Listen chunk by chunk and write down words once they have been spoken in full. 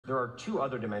there are two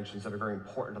other dimensions that are very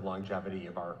important to the longevity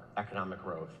of our economic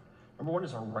growth. Number one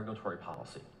is our regulatory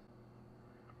policy.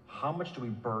 How much do we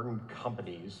burden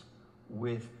companies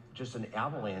with just an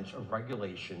avalanche of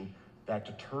regulation that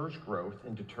deters growth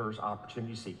and deters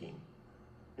opportunity seeking?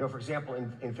 You know, for example,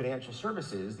 in financial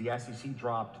services, the SEC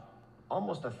dropped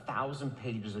almost 1,000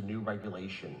 pages of new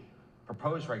regulation,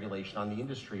 proposed regulation on the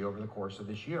industry over the course of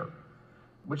this year,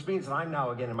 which means that I'm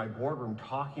now again in my boardroom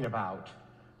talking about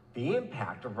the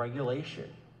impact of regulation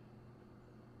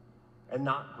and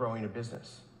not growing a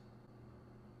business.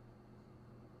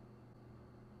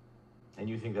 And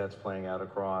you think that's playing out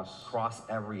across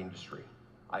every industry.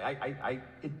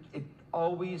 It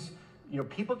always, you know,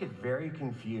 people get very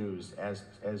confused as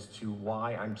to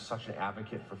why I'm such an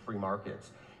advocate for free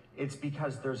markets. It's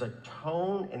because there's a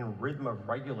tone and rhythm of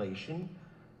regulation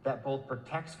that both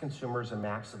protects consumers and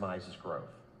maximizes growth.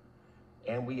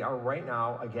 And we are right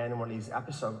now, again, in one of these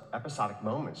episodic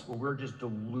moments where we're just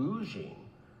deluging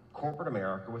corporate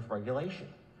America with regulation.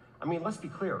 I mean, let's be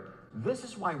clear. This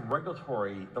is why the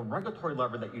regulatory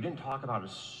lever that you didn't talk about is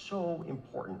so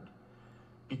important,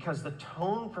 because the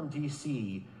tone from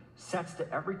DC sets to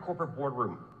every corporate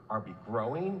boardroom: are we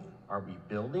growing? Are we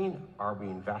building? Are we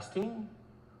investing?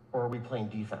 Or are we playing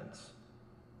defense?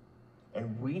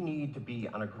 And we need to be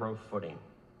on a growth footing,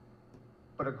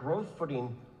 but a growth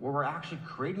footing where we're actually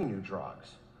creating new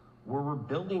drugs, where we're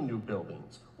building new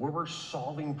buildings, where we're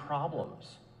solving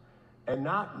problems, and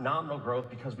not nominal growth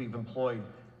because we've employed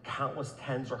countless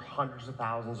tens or hundreds of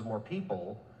thousands of more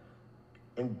people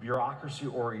in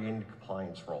bureaucracy-oriented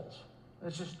compliance roles.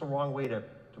 It's just the wrong way to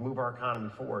move our economy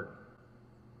forward.